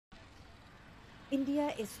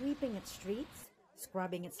India is sweeping its streets,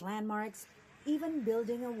 scrubbing its landmarks, even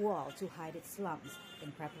building a wall to hide its slums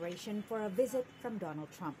in preparation for a visit from Donald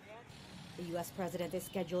Trump. The U.S. president is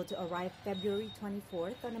scheduled to arrive February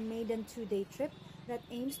 24th on a maiden two-day trip that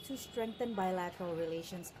aims to strengthen bilateral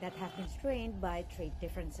relations that have been strained by trade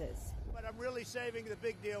differences. But I'm really saving the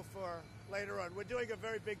big deal for later on. We're doing a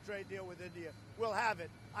very big trade deal with India. We'll have it.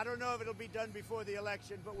 I don't know if it'll be done before the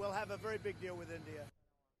election, but we'll have a very big deal with India.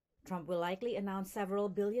 Trump will likely announce several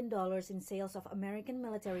 $1 billion in sales of American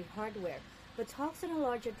military hardware, but talks on a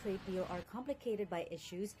larger trade deal are complicated by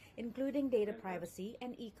issues including data privacy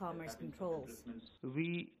and e-commerce controls.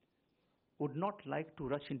 We would not like to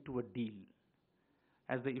rush into a deal,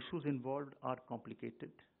 as the issues involved are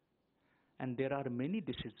complicated, and there are many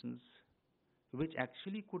decisions which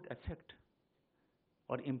actually could affect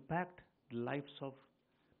or impact the lives of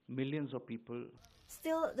millions of people.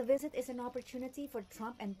 Still, the visit is an opportunity for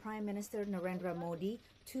Trump and Prime Minister Narendra Modi,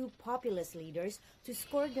 two populous leaders, to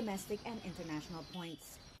score domestic and international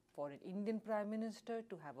points. For an Indian Prime Minister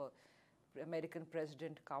to have an American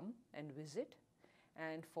President come and visit,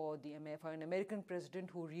 and for an American President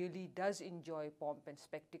who really does enjoy pomp and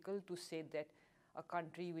spectacle to say that a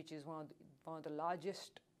country which is one of the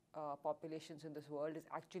largest populations in this world is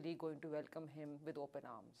actually going to welcome him with open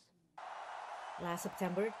arms. Last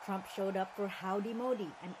September, Trump showed up for Howdy Modi,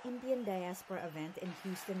 an Indian diaspora event in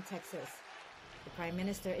Houston, Texas. The Prime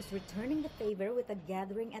Minister is returning the favor with a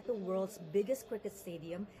gathering at the world's biggest cricket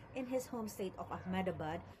stadium in his home state of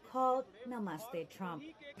Ahmedabad called Namaste Trump.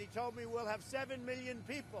 He told me we'll have 7 million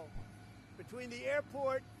people between the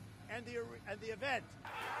airport and the event.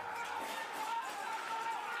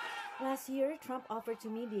 Last year, Trump offered to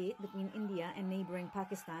mediate between India and neighboring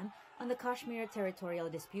Pakistan on the Kashmir territorial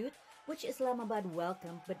dispute, which Islamabad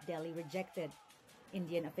welcomed but Delhi rejected.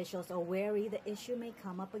 Indian officials are wary the issue may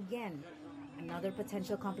come up again. Another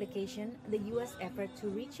potential complication, the U.S. effort to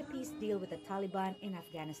reach a peace deal with the Taliban in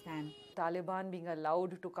Afghanistan. Taliban being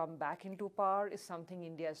allowed to come back into power is something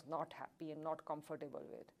India is not happy and not comfortable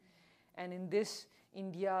with. And in this,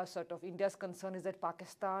 India's concern is that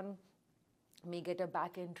Pakistan may get a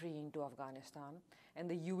back entry into Afghanistan, and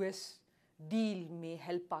the U.S. deal may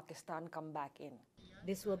help Pakistan come back in.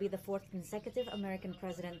 This will be the fourth consecutive American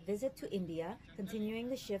president visit to India, continuing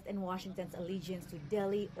the shift in Washington's allegiance to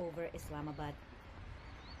Delhi over Islamabad.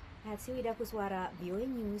 Patsy Widakuswara, VOA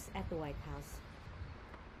News at the White House.